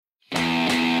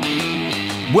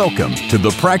Welcome to the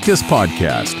Practice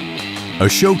Podcast, a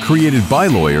show created by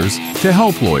lawyers to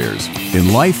help lawyers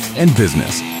in life and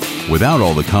business without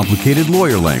all the complicated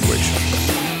lawyer language.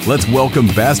 Let's welcome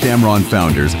Bast Amron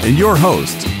founders and your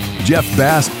hosts, Jeff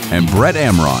Bast and Brett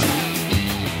Amron.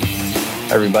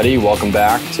 Hi everybody, welcome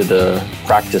back to the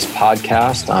Practice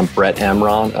Podcast. I'm Brett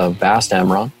Amron of Bast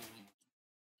Amron.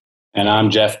 And I'm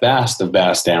Jeff Bast of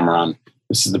Bast Amron.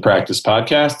 This is the Practice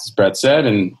Podcast, as Brett said,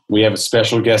 and we have a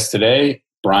special guest today,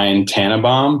 Brian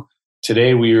Tannenbaum.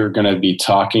 Today we are going to be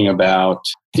talking about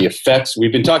the effects.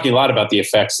 We've been talking a lot about the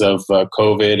effects of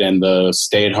COVID and the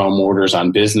stay-at-home orders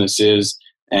on businesses.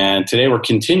 And today we're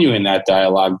continuing that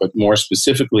dialogue, but more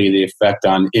specifically the effect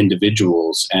on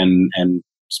individuals and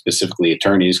specifically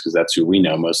attorneys, because that's who we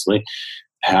know mostly,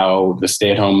 how the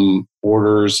stay-at-home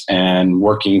orders and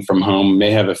working from home may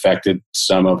have affected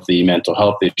some of the mental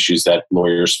health issues that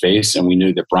lawyers face. And we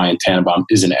knew that Brian Tannenbaum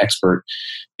is an expert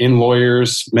in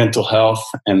lawyers' mental health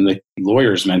and the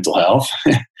lawyers' mental health.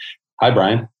 Hi,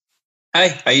 Brian.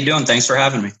 Hey, how you doing? Thanks for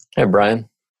having me. Hey, Brian.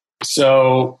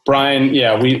 So, Brian,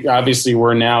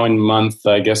 we're now in month,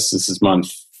 I guess this is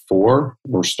month 4.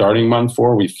 We're starting month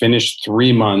 4. We finished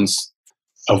 3 months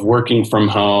of working from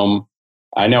home.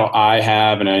 I know I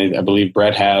have, and I believe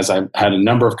Brett has. I've had a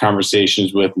number of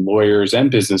conversations with lawyers and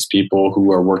business people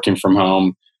who are working from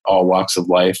home, all walks of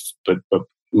life, but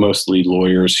mostly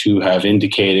lawyers who have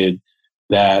indicated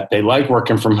that they like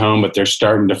working from home, but they're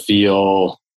starting to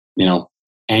feel,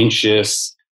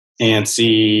 anxious,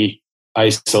 antsy,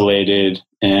 isolated.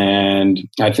 And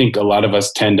I think a lot of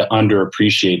us tend to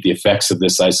underappreciate the effects of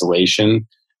this isolation.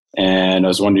 And I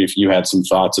was wondering if you had some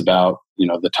thoughts about,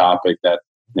 the topic that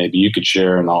maybe you could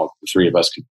share, and all 3 of us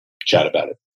could chat about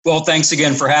it. Well, thanks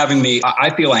again for having me.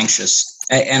 I feel anxious.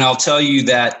 And I'll tell you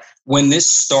that when this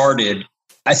started,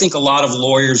 I think a lot of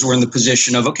lawyers were in the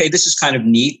position of, okay, this is kind of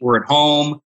neat. We're at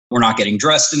home. We're not getting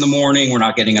dressed in the morning. We're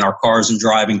not getting in our cars and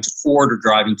driving to court or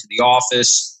driving to the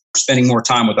office. We're spending more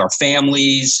time with our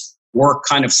families. Work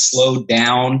kind of slowed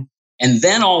down. And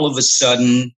then all of a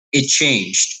sudden, it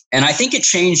changed. And I think it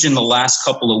changed in the last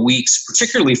couple of weeks,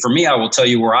 particularly for me, I will tell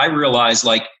you, where I realized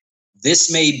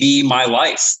this may be my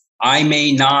life. I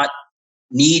may not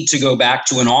need to go back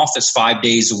to an office 5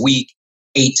 days a week,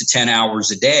 8 to 10 hours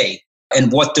a day.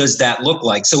 And what does that look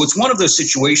like? So it's one of those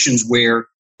situations where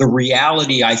the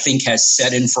reality, I think, has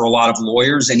set in for a lot of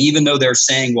lawyers. And even though they're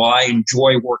saying, well, I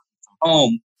enjoy working from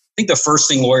home, I think the first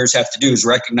thing lawyers have to do is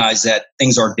recognize that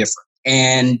things are different.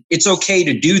 And it's okay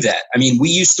to do that. I mean, we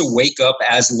used to wake up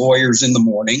as lawyers in the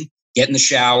morning, get in the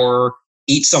shower,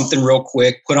 eat something real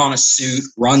quick, put on a suit,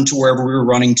 run to wherever we were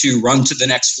running to, run to the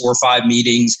next 4 or 5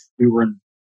 meetings. We were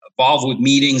involved with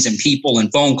meetings and people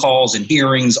and phone calls and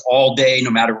hearings all day,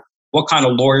 no matter what kind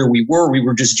of lawyer we were. We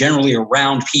were just generally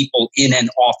around people in an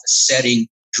office setting,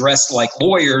 dressed like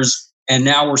lawyers. And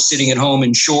now we're sitting at home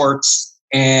in shorts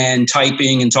and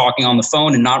typing and talking on the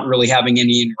phone and not really having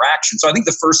any interaction. So I think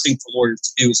the first thing for lawyers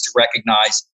to do is to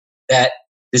recognize that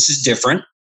this is different.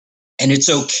 And it's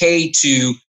okay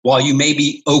to, while you may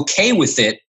be okay with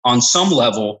it on some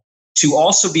level, to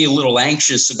also be a little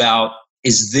anxious about,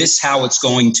 is this how it's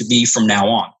going to be from now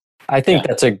on? I think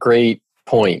that's a great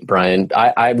point, Brian.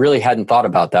 I really hadn't thought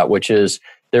about that, which is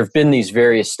there have been these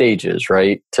various stages,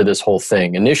 right, to this whole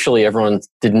thing. Initially, everyone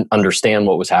didn't understand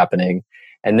what was happening.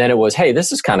 And then it was, hey,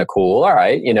 this is kind of cool. All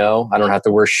right, I don't have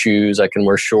to wear shoes. I can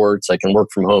wear shorts. I can work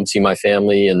from home, see my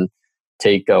family, and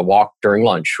take a walk during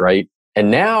lunch, right? And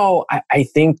now I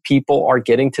think people are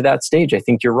getting to that stage. I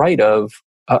think you're right of,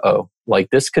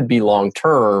 this could be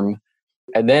long-term.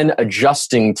 And then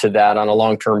adjusting to that on a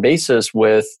long-term basis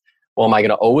with, well, am I going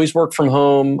to always work from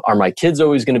home? Are my kids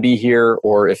always going to be here?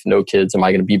 Or if no kids, am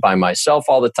I going to be by myself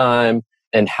all the time?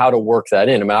 And how to work that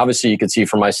in. I mean, obviously you could see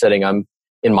from my setting, I'm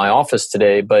in my office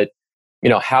today, but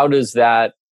how does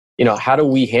that, how do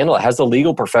we handle it? How's the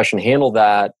legal profession handle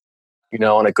that,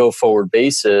 on a go forward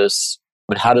basis?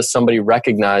 But how does somebody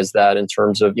recognize that in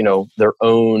terms of, their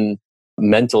own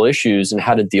mental issues and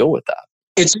how to deal with that?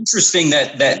 It's interesting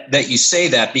that you say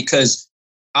that, because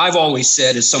I've always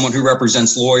said, as someone who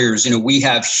represents lawyers, we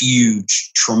have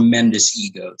huge, tremendous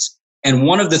egos. And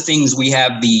one of the things we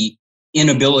have the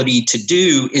inability to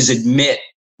do is admit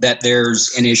that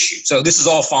there's an issue. So this is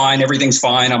all fine. Everything's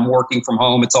fine. I'm working from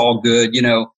home. It's all good.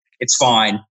 It's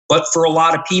fine. But for a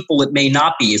lot of people, it may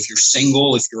not be. If you're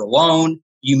single, if you're alone,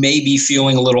 you may be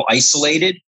feeling a little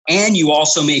isolated. And you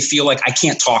also may feel like, I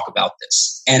can't talk about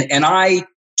this. And I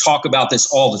talk about this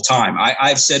all the time.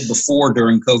 I've said before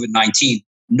during COVID-19,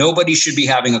 nobody should be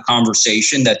having a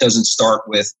conversation that doesn't start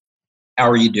with, how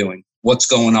are you doing? What's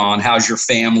going on? How's your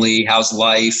family? How's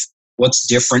life? What's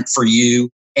different for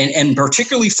you? And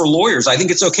particularly for lawyers, I think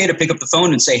it's okay to pick up the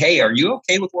phone and say, hey, are you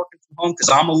okay with working from home? Because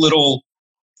I'm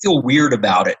feel weird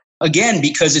about it. Again,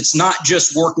 because it's not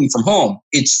just working from home.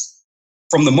 It's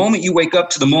from the moment you wake up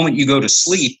to the moment you go to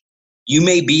sleep, you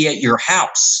may be at your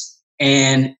house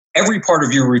and every part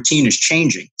of your routine is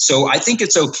changing. So I think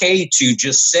it's okay to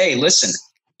just say, listen,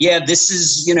 yeah, this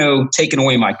is, taking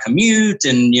away my commute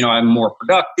and, I'm more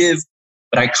productive,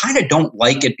 but I kind of don't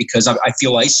like it because I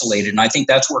feel isolated. And I think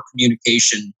that's where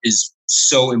communication is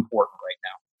so important right now.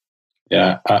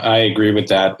 Yeah, I agree with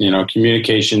that.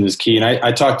 Communication is key. And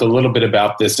I talked a little bit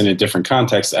about this in a different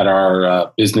context at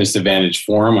our Business Advantage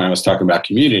Forum when I was talking about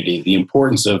community, the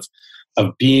importance of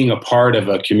being a part of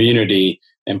a community.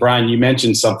 And Brian, you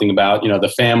mentioned something about,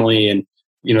 the family and,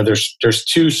 there's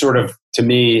two sort of, to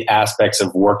me, aspects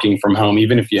of working from home.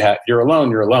 Even if you're alone,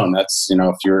 you're alone. That's,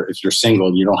 if you're single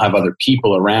and you don't have other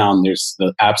people around, there's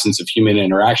the absence of human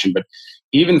interaction. But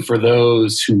even for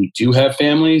those who do have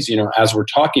families, as we're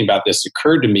talking about this, it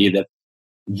occurred to me that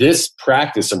this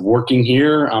practice of working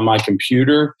here on my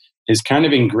computer is kind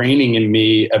of ingraining in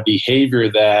me a behavior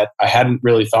that I hadn't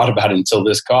really thought about until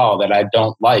this call that I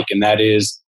don't like. And that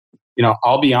is,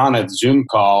 I'll be on a Zoom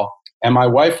call and my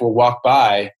wife will walk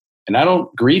by and I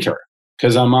don't greet her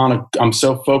because I'm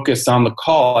so focused on the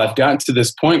call. I've gotten to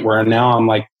this point where now I'm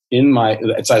like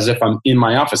it's as if I'm in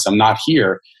my office. I'm not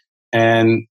here.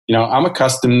 And I'm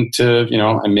accustomed to,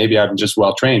 and maybe I'm just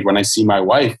well trained. When I see my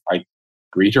wife, I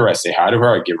greet her, I say hi to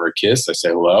her, I give her a kiss, I say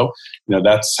hello.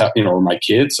 That's how, or my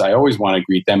kids, I always want to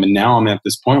greet them. And now I'm at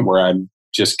this point where I'm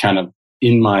just kind of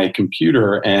in my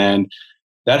computer, and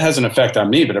that has an effect on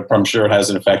me, but I'm sure it has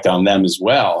an effect on them as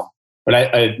well.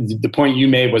 But the point you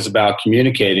made was about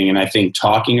communicating, and I think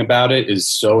talking about it is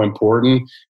so important.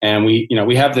 And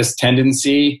we have this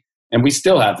tendency, and we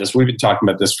still have this, we've been talking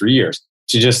about this for years,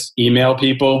 to just email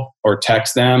people or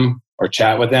text them or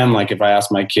chat with them. Like if I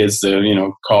ask my kids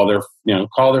to, call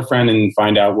their friend and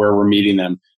find out where we're meeting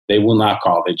them, they will not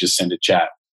call. They just send a chat.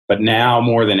 But now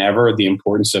more than ever, the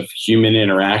importance of human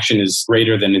interaction is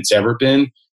greater than it's ever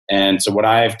been. And so what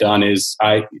I've done is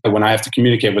when I have to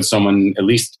communicate with someone, at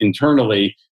least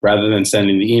internally, rather than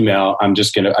sending the email,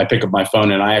 I pick up my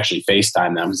phone and I actually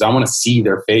FaceTime them because I want to see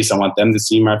their face. I want them to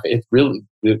see my face.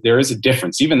 There is a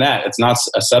difference. Even that, it's not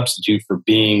a substitute for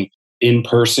being in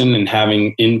person and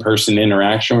having in-person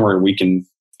interaction where we can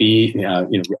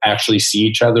actually see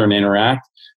each other and interact.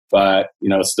 But,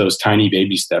 it's those tiny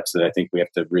baby steps that I think we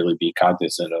have to really be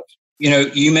cognizant of.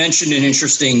 You mentioned an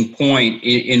interesting point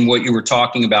in what you were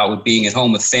talking about with being at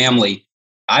home with family.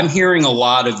 I'm hearing a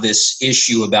lot of this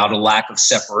issue about a lack of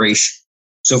separation.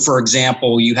 So, for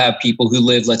example, you have people who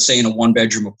live, let's say, in a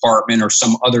one-bedroom apartment or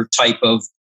some other type of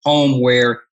home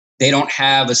where they don't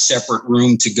have a separate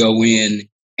room to go in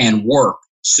and work.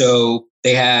 So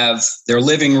they have their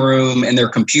living room and their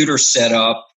computer set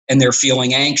up, and they're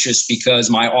feeling anxious because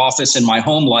my office and my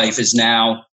home life is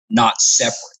now not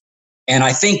separate. And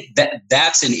I think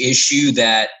that's an issue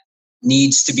that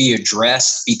needs to be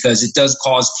addressed because it does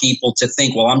cause people to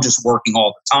think, well, I'm just working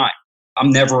all the time.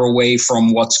 I'm never away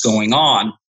from what's going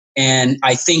on. And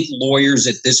I think lawyers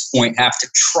at this point have to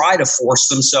try to force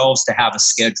themselves to have a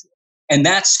schedule. And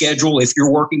that schedule, if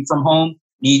you're working from home,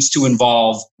 needs to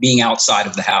involve being outside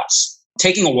of the house.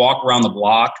 Taking a walk around the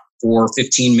block for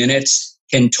 15 minutes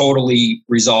can totally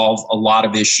resolve a lot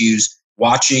of issues.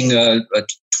 Watching a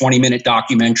 20-minute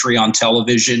documentary on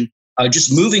television,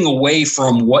 just moving away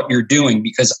from what you're doing,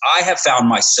 because I have found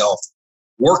myself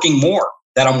working more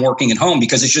that I'm working at home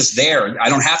because it's just there. I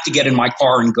don't have to get in my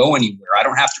car and go anywhere. I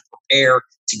don't have to prepare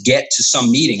to get to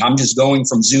some meeting. I'm just going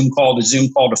from Zoom call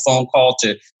to phone call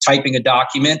to typing a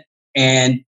document.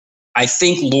 And I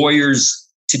think lawyers,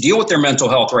 to deal with their mental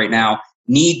health right now,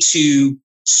 need to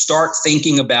start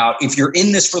thinking about, if you're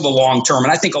in this for the long term,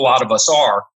 and I think a lot of us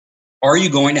are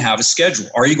you going to have a schedule?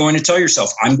 Are you going to tell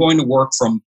yourself, I'm going to work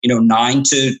from 9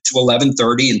 to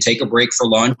 11:30 and take a break for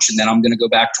lunch, and then I'm going to go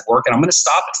back to work, and I'm going to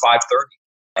stop at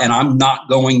 5:30, and I'm not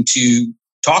going to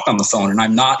talk on the phone, and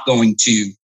I'm not going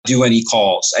to do any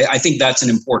calls. I think that's an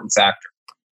important factor.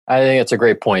 I think that's a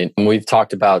great point. We've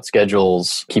talked about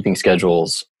schedules, keeping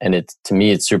schedules, and to me,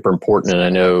 it's super important, and I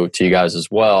know to you guys as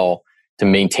well, to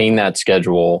maintain that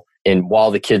schedule. And while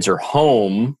the kids are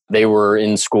home, they were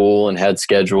in school and had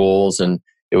schedules, and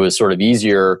it was sort of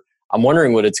easier. I'm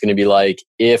wondering what it's going to be like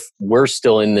if we're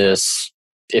still in this,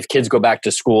 if kids go back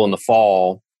to school in the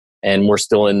fall and we're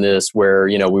still in this where,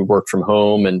 we work from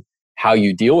home, and how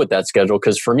you deal with that schedule.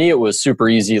 Because for me, it was super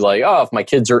easy. Like, if my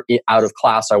kids are out of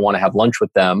class, I want to have lunch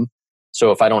with them.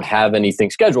 So if I don't have anything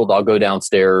scheduled, I'll go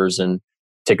downstairs and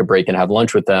take a break and have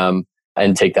lunch with them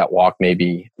and take that walk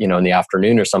maybe, in the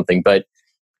afternoon or something. But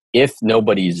if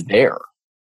nobody's there?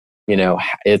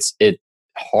 It's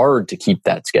hard to keep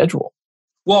that schedule.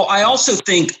 Well, I also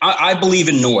think I believe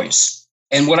in noise.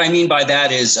 And what I mean by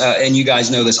that is, and you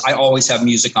guys know this, I always have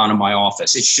music on in my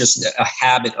office. It's just a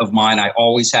habit of mine. I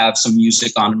always have some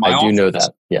music on in my office. I do know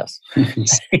that, yes.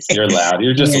 You're loud.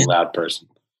 You're just a loud person.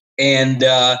 And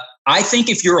I think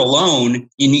if you're alone,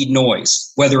 you need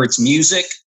noise, whether it's music,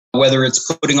 whether it's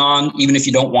putting on, even if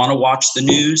you don't want to watch the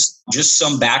news, just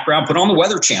some background, put on the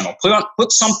Weather Channel,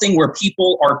 put something where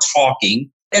people are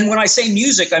talking. And when I say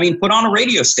music, I mean, put on a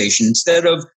radio station instead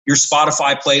of your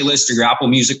Spotify playlist or your Apple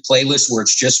Music playlist where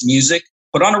it's just music.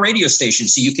 Put on a radio station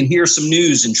so you can hear some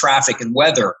news and traffic and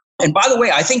weather. And by the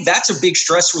way, I think that's a big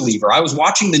stress reliever. I was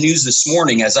watching the news this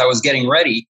morning as I was getting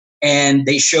ready, and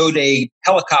they showed a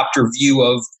helicopter view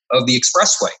of the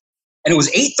expressway. And it was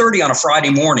 8:30 on a Friday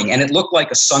morning, and it looked like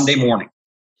a Sunday morning.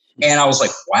 And I was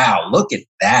like, wow, look at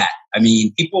that. I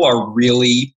mean, people are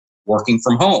really working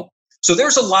from home. So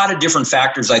there's a lot of different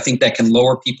factors, I think, that can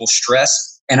lower people's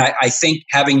stress. And I think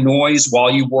having noise while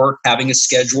you work, having a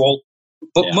schedule,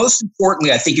 but most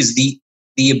importantly, I think, is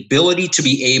the ability to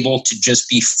be able to just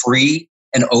be free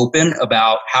and open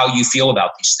about how you feel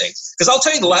about these things. Because I'll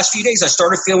tell you, the last few days, I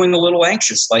started feeling a little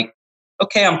anxious. Like,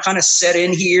 okay, I'm kind of set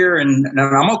in here and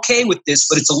I'm okay with this,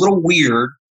 but it's a little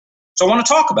weird. So I want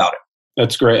to talk about it.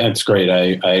 That's great. That's great.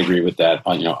 I agree with that.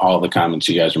 All the comments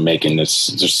you guys are making.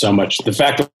 There's so much. The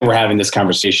fact that we're having this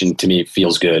conversation, to me,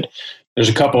 feels good. There's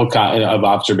a couple of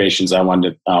observations I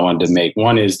wanted to make.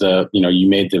 One is you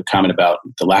made the comment about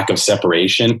the lack of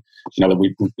separation.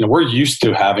 We're used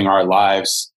to having our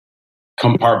lives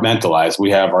compartmentalized.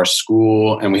 We have our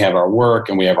school and we have our work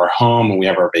and we have our home and we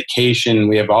have our vacation.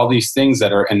 We have all these things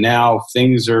and now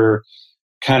things are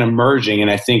kind of merging.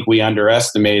 And I think we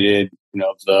underestimated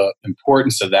the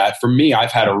importance of that. For me,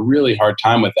 I've had a really hard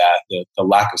time with that, the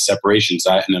lack of separations.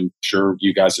 And I'm sure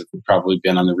you guys have probably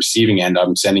been on the receiving end.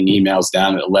 I'm sending emails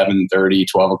down at 11:30,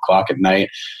 12 o'clock at night.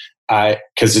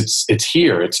 Because it's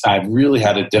here. I've really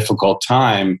had a difficult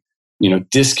time,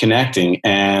 disconnecting.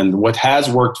 And what has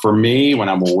worked for me when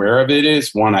I'm aware of it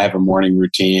is, one, I have a morning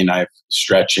routine. I have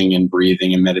stretching and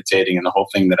breathing and meditating and the whole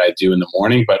thing that I do in the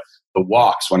morning. But the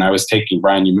walks, when I was taking,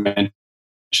 Brian, you mentioned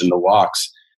the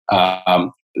walks.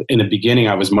 In the beginning,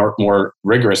 I was more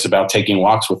rigorous about taking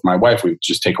walks with my wife. We would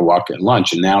just take a walk at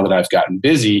lunch. And now that I've gotten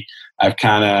busy, I've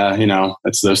kind of,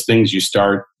 it's those things you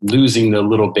start losing the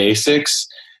little basics.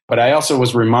 But I also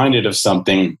was reminded of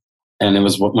something, and it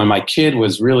was when my kid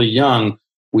was really young,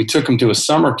 we took him to a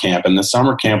summer camp, and the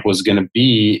summer camp was going to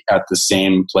be at the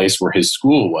same place where his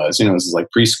school was. It was like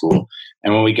preschool.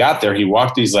 And when we got there, he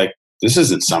walked, he's like, this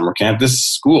isn't summer camp, this is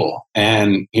school.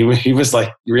 And he was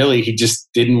like, really, he just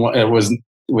didn't want, it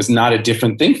was not a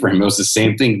different thing for him. It was the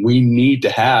same thing. We need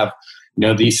to have,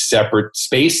 these separate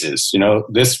spaces,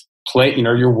 this play,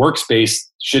 your workspace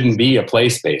shouldn't be a play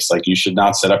space. Like, you should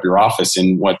not set up your office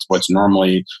in what's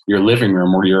normally your living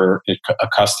room where you're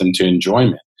accustomed to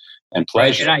enjoyment and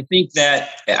pleasure. Right.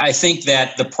 And I think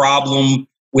that the problem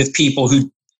with people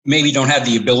who maybe don't have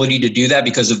the ability to do that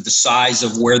because of the size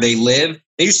of where they live,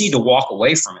 they just need to walk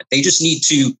away from it. They just need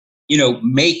to,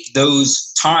 make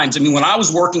those times. I mean, when I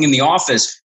was working in the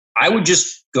office, I would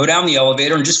just go down the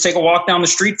elevator and just take a walk down the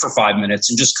street for 5 minutes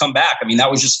and just come back. I mean,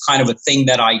 that was just kind of a thing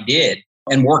that I did.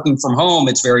 And working from home,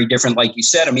 it's very different. Like you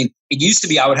said, I mean, it used to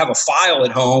be I would have a file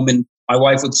at home and my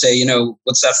wife would say,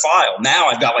 what's that file? Now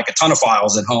I've got like a ton of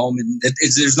files at home, and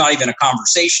there's not even a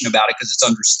conversation about it because it's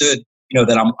understood,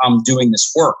 that I'm doing this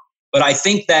work. But I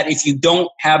think that if you don't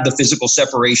have the physical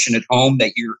separation at home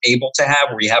that you're able to have,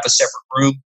 where you have a separate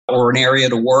room or an area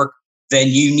to work, then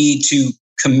you need to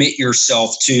commit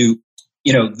yourself to,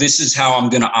 this is how I'm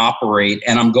going to operate,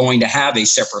 and I'm going to have a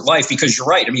separate life. Because you're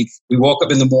right. I mean, we woke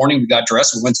up in the morning, we got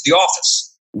dressed, we went to the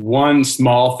office. One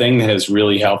small thing that has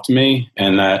really helped me,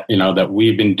 and that, that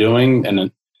we've been doing,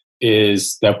 and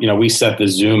is that, we set the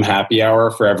Zoom happy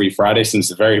hour for every Friday. Since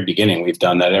the very beginning, we've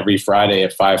done that every Friday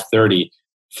at 5:30.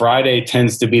 Friday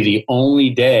tends to be the only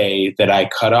day that I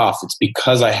cut off. It's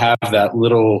because I have that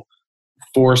little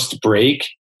forced break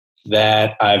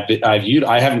that I've used.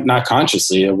 I haven't, not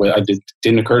consciously. It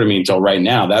didn't occur to me until right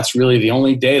now. That's really the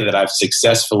only day that I've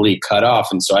successfully cut off.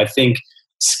 And so I think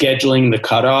scheduling the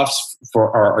cutoffs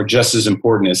are just as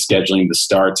important as scheduling the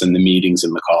starts and the meetings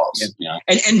and the calls. Yeah.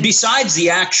 And besides the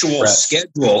actual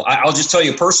schedule, I'll just tell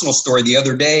you a personal story. The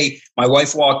other day, my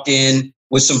wife walked in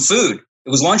with some food. It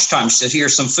was lunchtime. She said,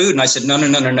 here's some food. And I said, no.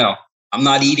 I'm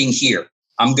not eating here.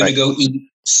 I'm going to go eat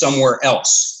somewhere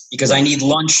else because I need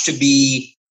lunch to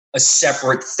be a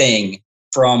separate thing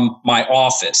from my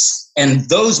office. And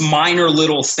those minor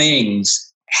little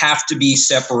things have to be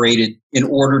separated in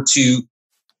order to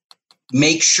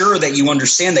make sure that you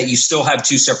understand that you still have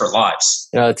two separate lives.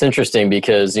 It's interesting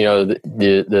because,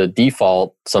 the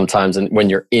default sometimes when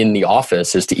you're in the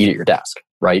office is to eat at your desk,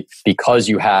 right? Because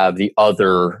you have the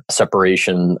other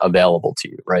separation available to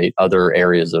you, right? Other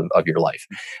areas of your life.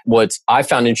 What I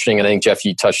found interesting, and I think, Jeff,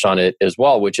 you touched on it as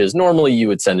well, which is normally you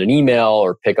would send an email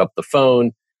or pick up the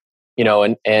phone,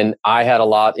 and I had a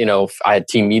lot, I had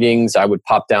team meetings. I would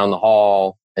pop down the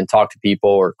hall and talk to people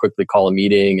or quickly call a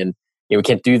meeting, and we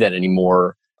can't do that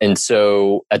anymore. And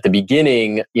so at the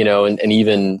beginning, and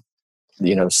even,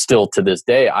 still to this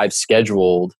day, I've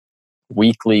scheduled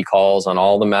weekly calls on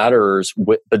all the matters,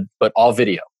 but all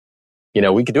video.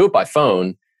 We could do it by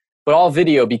phone, but all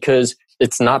video, because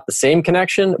it's not the same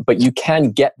connection, but you can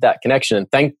get that connection. And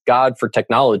thank God for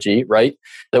technology, right,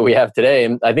 that we have today.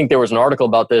 And I think there was an article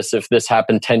about this. If this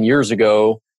happened 10 years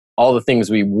ago, all the things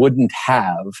we wouldn't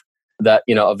have that,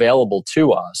 available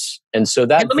to us. And so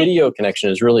that video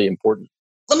connection is really important.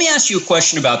 Let me ask you a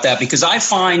question about that, because I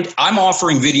find I'm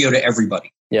offering video to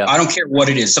everybody. Yeah. I don't care what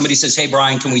it is. Somebody says, hey,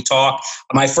 Brian, can we talk?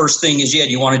 My first thing is, do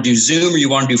you want to do Zoom or you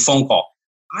want to do phone call?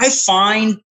 I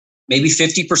find maybe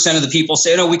 50% of the people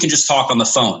say, no, we can just talk on the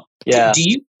phone. Yeah. Do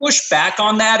you push back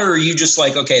on that, or are you just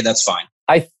like, okay, that's fine?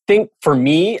 I think for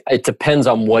me, it depends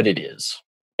on what it is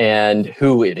and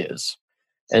who it is.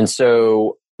 And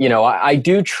so, I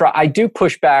do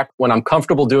push back when I'm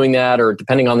comfortable doing that, or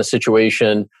depending on the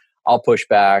situation, I'll push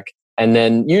back. And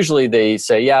then usually they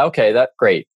say, yeah, okay, that's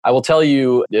great. I will tell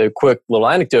you a quick little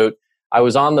anecdote. I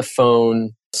was on the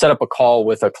phone, set up a call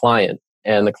with a client,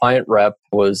 and the client rep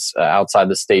was outside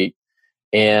the state.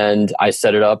 And I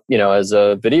set it up, as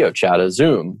a video chat, a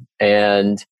Zoom.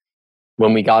 And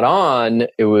when we got on,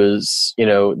 it was,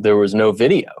 there was no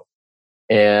video.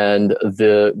 And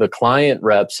the client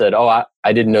rep said, oh,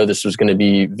 I didn't know this was going to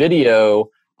be video.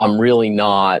 I'm really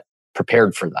not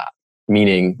prepared for that.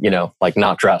 Meaning, like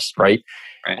not dressed, right?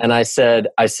 And I said,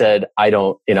 I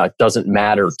don't, it doesn't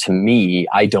matter to me.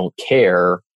 I don't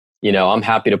care. I'm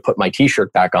happy to put my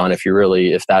t-shirt back on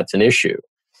if that's an issue.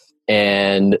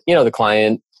 And, the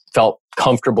client felt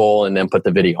comfortable and then put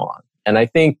the video on. And I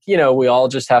think, we all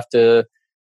just have to,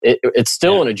 it's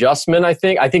still an adjustment, I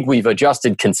think. I think we've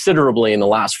adjusted considerably in the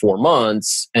last 4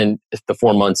 months, and the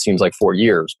 4 months seems like 4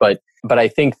 years. But I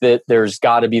think that there's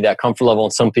got to be that comfort level,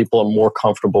 and some people are more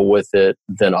comfortable with it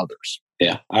than others.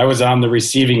 Yeah, I was on the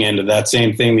receiving end of that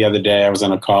same thing the other day. I was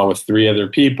on a call with 3 other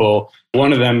people,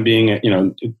 one of them being,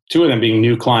 2 of them being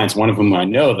new clients, one of whom I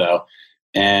know though.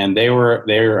 And they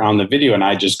were on the video, and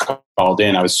I just called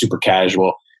in. I was super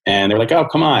casual. And they're like, oh,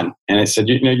 come on. And I said,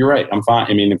 you're right. I'm fine.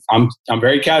 I mean, I'm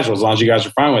very casual as long as you guys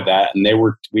are fine with that. And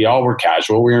we all were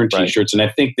casual. We were in t-shirts. Right. And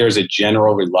I think there's a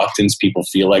general reluctance. People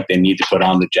feel like they need to put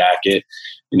on the jacket,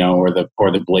 or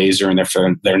the blazer. And if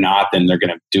they're not, then they're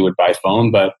going to do it by phone.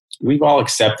 But we've all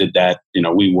accepted that,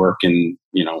 we work in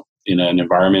an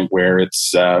environment where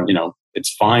it's,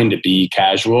 it's fine to be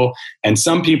casual. And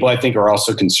some people, I think, are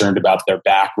also concerned about their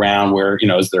background, where,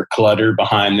 is there clutter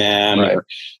behind them? Right. Or,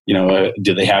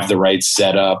 do they have the right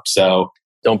setup? So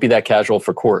don't be that casual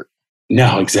for court.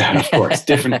 No, exactly. Of course.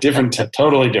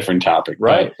 Totally different topic.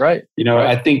 Right. But, right.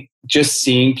 I think just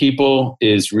seeing people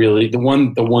is really the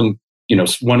one,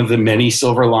 one of the many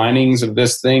silver linings of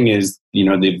this thing is,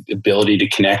 the ability to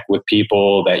connect with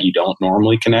people that you don't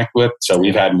normally connect with. So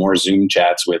we've had more Zoom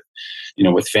chats with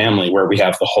family, where we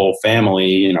have the whole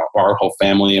family, our whole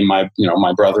family, and my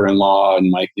brother-in-law and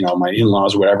my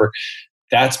in-laws, whatever.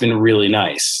 That's been really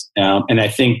nice. And I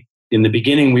think in the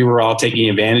beginning, we were all taking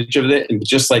advantage of it. And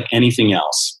just like anything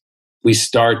else, we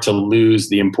start to lose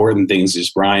the important things.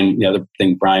 The other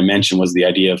thing Brian mentioned was the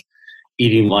idea of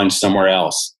eating lunch somewhere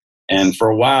else. And for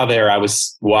a while there, I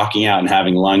was walking out and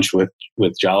having lunch with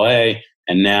Jaleh.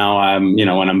 And now I'm,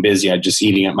 when I'm busy, I'm just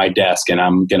eating at my desk, and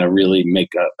I'm going to really make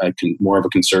more of a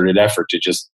concerted effort to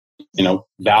just,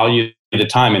 value the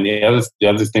time. And the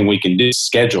other thing we can do is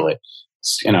schedule it.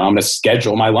 I'm going to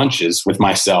schedule my lunches with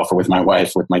myself or with my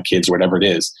wife, with my kids, whatever it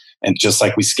is. And just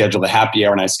like we schedule the happy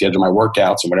hour and I schedule my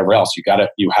workouts and whatever else,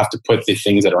 you have to put the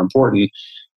things that are important.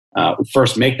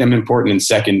 First, make them important. And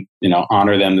second,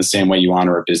 honor them the same way you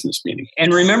honor a business meeting.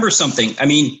 And remember something. I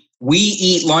mean, we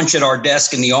eat lunch at our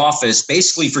desk in the office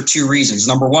basically for 2 reasons.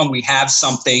 Number one, we have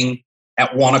something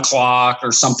at 1:00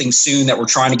 or something soon that we're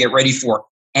trying to get ready for,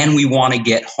 and we want to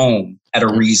get home at a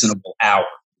reasonable hour.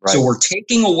 Right. So we're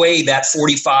taking away that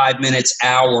 45 minutes,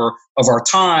 hour of our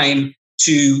time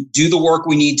to do the work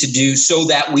we need to do so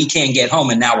that we can get home,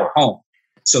 and now we're home.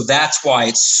 So that's why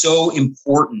it's so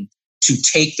important to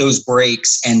take those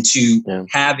breaks and to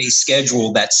have a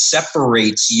schedule that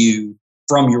separates you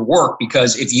from your work,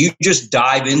 because if you just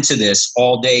dive into this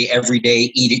all day, every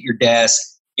day, eat at your desk,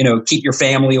 keep your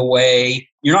family away,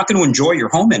 you're not going to enjoy your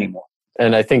home anymore.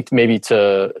 And I think maybe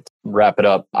to wrap it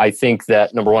up, I think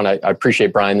that number one, I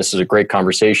appreciate, Brian, this is a great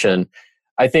conversation.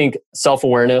 I think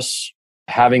self-awareness,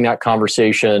 having that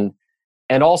conversation,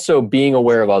 and also being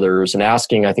aware of others and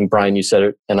asking, I think, Brian, you said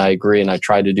it, and I agree, and I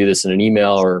tried to do this in an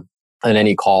email or in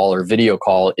any call or video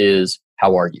call, is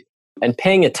how are you? And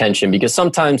paying attention, because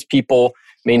sometimes people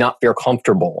may not feel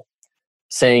comfortable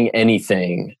saying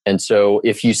anything. And so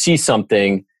if you see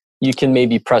something, you can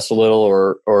maybe press a little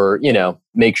or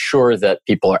make sure that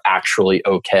people are actually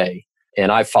okay.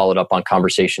 And I've followed up on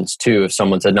conversations too. If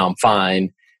someone said, no, I'm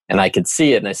fine, and I could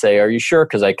see it and I say, are you sure?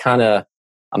 Because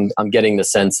I'm getting the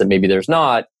sense that maybe there's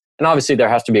not. And obviously there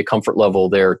has to be a comfort level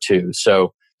there too.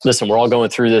 So listen, we're all going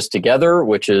through this together,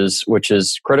 which is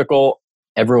critical.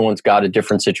 Everyone's got a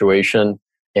different situation.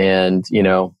 And,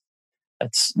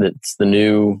 it's the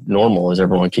new normal, as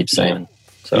everyone keeps saying.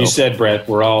 So you said, Brett,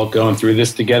 we're all going through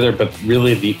this together, but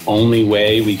really the only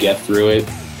way we get through it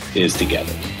is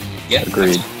together. Yeah.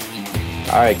 Agreed.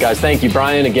 All right, guys. Thank you,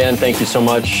 Brian. Again, thank you so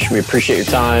much. We appreciate your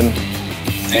time.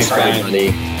 Thanks,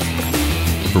 Brian.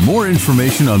 For more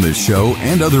information on this show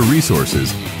and other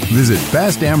resources, visit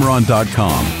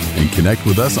fastamron.com and connect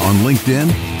with us on LinkedIn,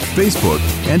 Facebook,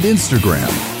 and Instagram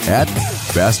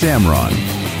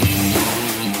 @FastAmron.